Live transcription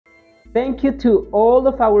Thank you to all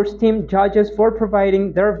of our esteemed judges for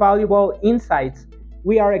providing their valuable insights.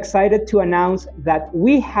 We are excited to announce that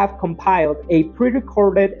we have compiled a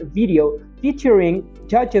pre-recorded video featuring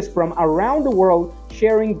judges from around the world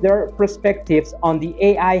sharing their perspectives on the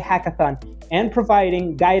AI Hackathon and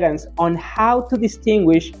providing guidance on how to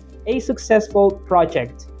distinguish a successful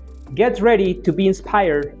project. Get ready to be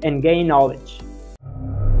inspired and gain knowledge.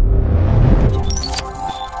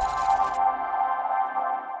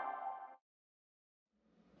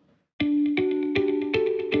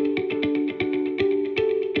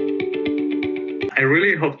 I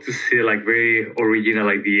really hope to see very original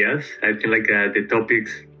ideas. I feel the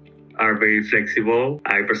topics are very flexible.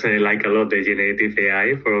 I personally like a lot the generative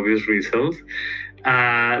AI for obvious reasons.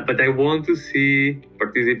 But I want to see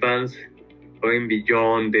participants going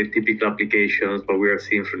beyond the typical applications, what we are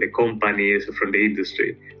seeing from the companies or from the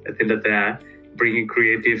industry. I think that bringing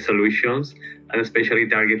creative solutions and especially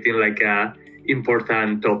targeting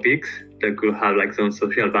important topics that could have some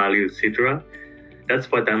social value, etc.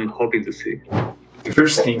 That's what I'm hoping to see. The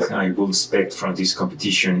first thing I would expect from this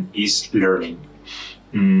competition is learning.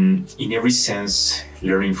 In every sense,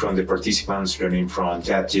 learning from the participants, learning from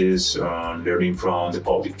judges, learning from the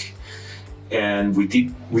public. And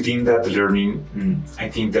within that learning, I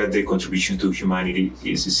think that the contribution to humanity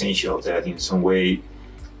is essential, that in some way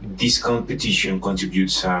this competition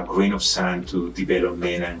contributes a grain of sand to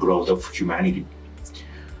development and growth of humanity.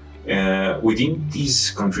 Within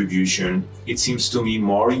this contribution, it seems to me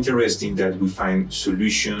more interesting that we find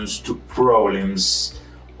solutions to problems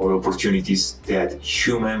or opportunities that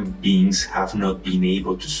human beings have not been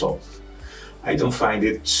able to solve. I don't find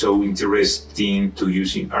it so interesting to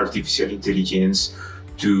using artificial intelligence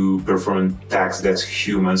to perform tasks that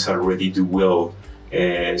humans already do well,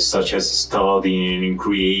 such as studying,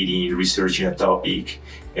 creating, researching a topic,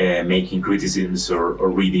 making criticisms or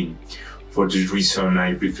reading. For this reason,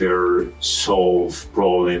 I prefer solve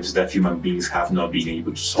problems that human beings have not been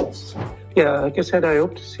able to solve. Yeah, like I said, I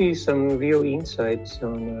hope to see some real insights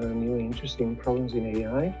on new interesting problems in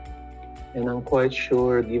AI. And I'm quite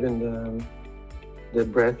sure, given the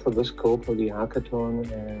breadth of the scope of the hackathon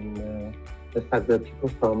and the fact that people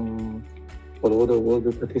from all over the world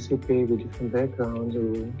will participate with different backgrounds,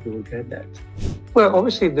 we will get that. Well,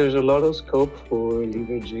 obviously, there's a lot of scope for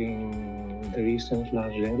leveraging the recent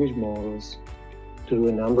large language models to do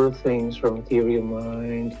a number of things, from theory of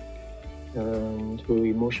mind to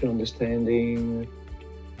emotional understanding.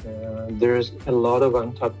 There's a lot of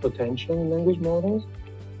untapped potential in language models.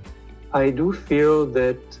 I do feel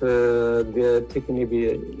that they're taking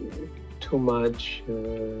maybe too large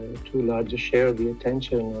a share of the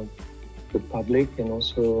attention of the public and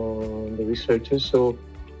also the researchers. So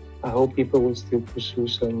I hope people will still pursue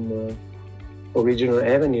some original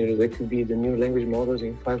avenues that could be the new language models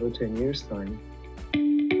in 5 or 10 years' time.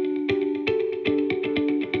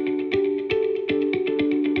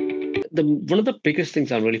 One of the biggest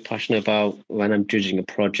things I'm really passionate about when I'm judging a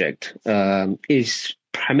project is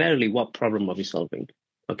primarily what problem are we solving?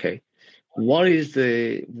 Okay, what is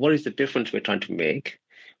the difference we're trying to make,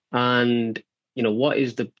 and what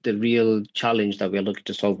is the real challenge that we're looking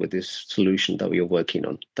to solve with this solution that we are working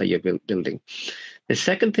on, that you're building. The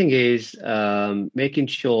second thing is making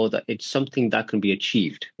sure that it's something that can be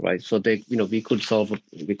achieved, right? So that we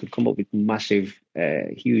could come up with massive,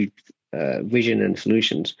 huge vision and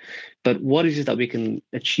solutions, but what is it that we can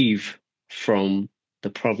achieve from the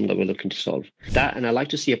problem that we're looking to solve? That, and I like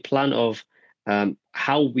to see a plan of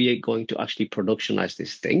how we are going to actually productionize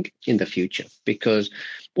this thing in the future, because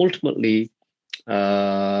ultimately,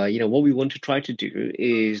 what we want to try to do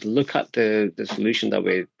is look at the solution that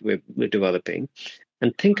we're developing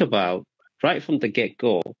and think about right from the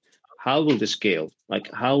get-go, how will this scale?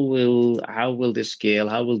 How will this scale?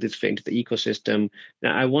 How will this fit into the ecosystem?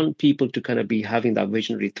 Now, I want people to kind of be having that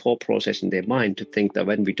visionary thought process in their mind to think that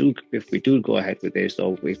if we do go ahead with this,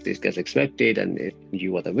 or if this gets accepted and if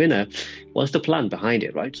you are the winner, what's the plan behind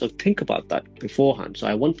it, right? So think about that beforehand. So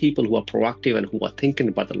I want people who are proactive and who are thinking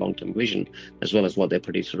about the long-term vision as well as what they're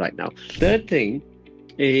producing right now. Third thing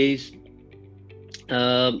is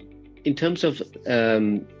in terms of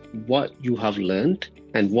what you have learned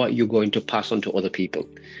and what you're going to pass on to other people.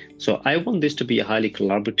 So I want this to be a highly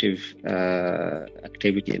collaborative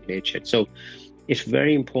activity in nature. So it's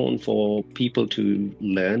very important for people to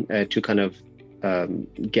learn, to kind of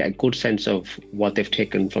get a good sense of what they've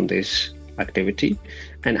taken from this activity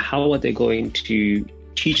and how are they going to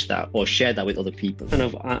teach that or share that with other people. Kind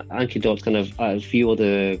of anecdotes, kind of a few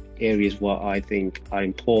other areas what I think are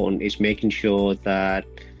important is making sure that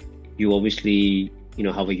you obviously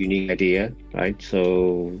have a unique idea, right?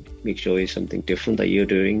 So make sure it's something different that you're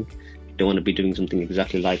doing. don't want to be doing something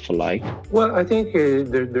exactly like for like? Well, I think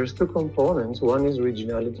there's two components. One is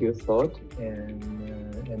originality of thought and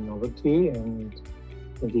novelty, and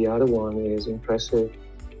the other one is impressive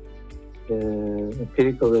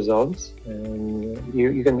empirical results. And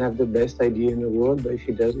you can have the best idea in the world, but if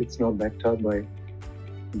it's not backed up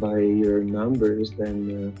by your numbers,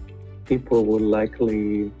 then people will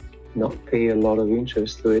likely not pay a lot of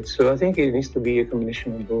interest to it. So I think it needs to be a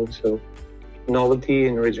combination of both. So novelty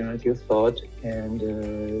and originality of thought, and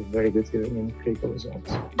very good empirical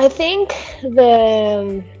results. I think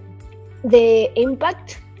the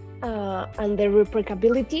impact and the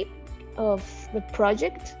replicability of the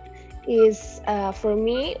project is for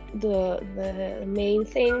me the main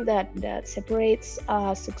thing that separates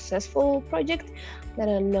a successful project than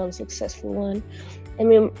a non-successful one. I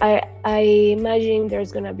mean, I imagine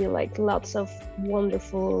there's gonna be like lots of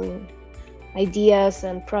wonderful ideas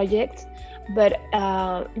and projects, but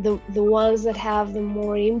the ones that have the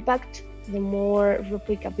more impact, the more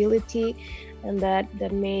replicability, and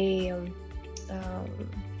that may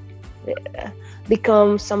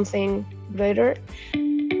become something greater.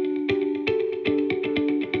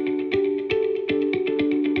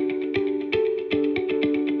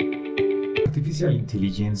 Artificial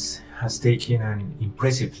intelligence has taken an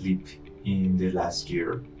impressive leap in the last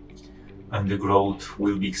year, and the growth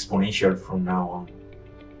will be exponential from now on.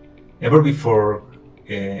 Never before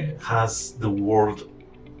has the world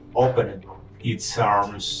opened its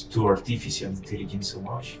arms to artificial intelligence so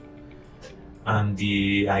much. And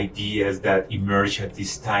the ideas that emerge at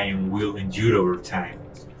this time will endure over time,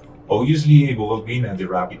 obviously evolving at the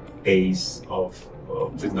rapid pace of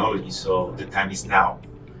technology, so the time is now.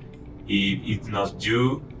 If it's not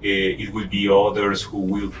you, it will be others who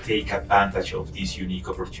will take advantage of this unique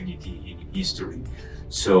opportunity in history.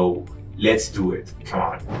 So let's do it, come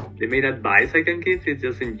on. The main advice I can give is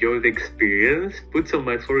just enjoy the experience, put some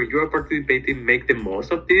effort, you are participating, make the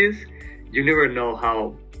most of this. You never know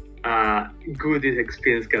how good this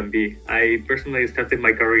experience can be. I personally started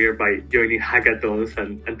my career by joining hackathons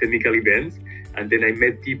and technical events, and then I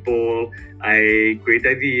met people, I create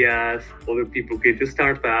ideas, other people create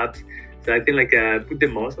startups. So I think put the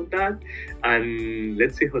most of that, and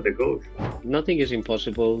let's see how that goes. Nothing is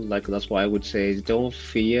impossible. That's why I would say don't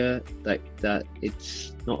fear that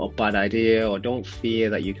it's not a bad idea, or don't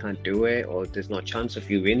fear that you can't do it, or there's no chance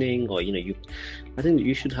of you winning, or I think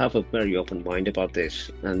you should have a very open mind about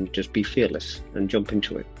this and just be fearless and jump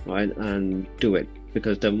into it, right? And do it,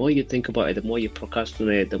 because the more you think about it, the more you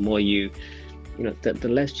procrastinate, the more the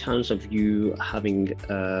less chance of you having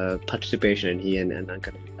participation in here and kind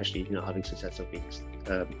of actually having success of being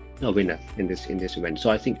a winner in this event. So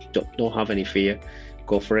I think don't have any fear,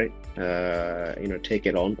 go for it, take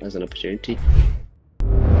it on as an opportunity.